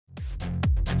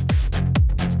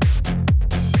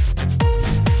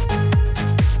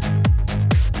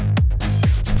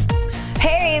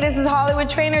Hollywood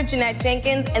trainer Jeanette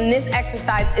Jenkins, and this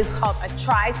exercise is called a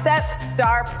tricep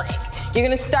star plank. You're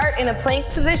gonna start in a plank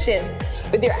position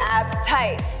with your abs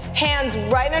tight, hands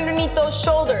right underneath those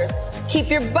shoulders. Keep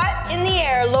your butt in the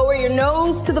air, lower your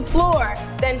nose to the floor,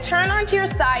 then turn onto your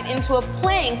side into a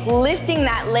plank, lifting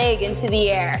that leg into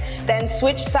the air. Then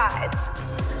switch sides.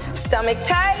 Stomach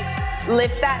tight,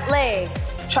 lift that leg.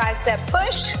 Tricep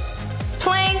push,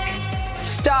 plank,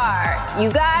 star. You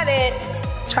got it.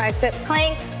 Tricep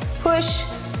plank, push,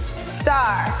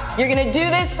 star. You're gonna do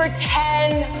this for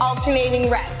 10 alternating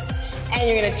reps. And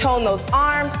you're gonna tone those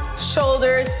arms,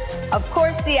 shoulders, of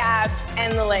course the abs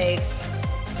and the legs.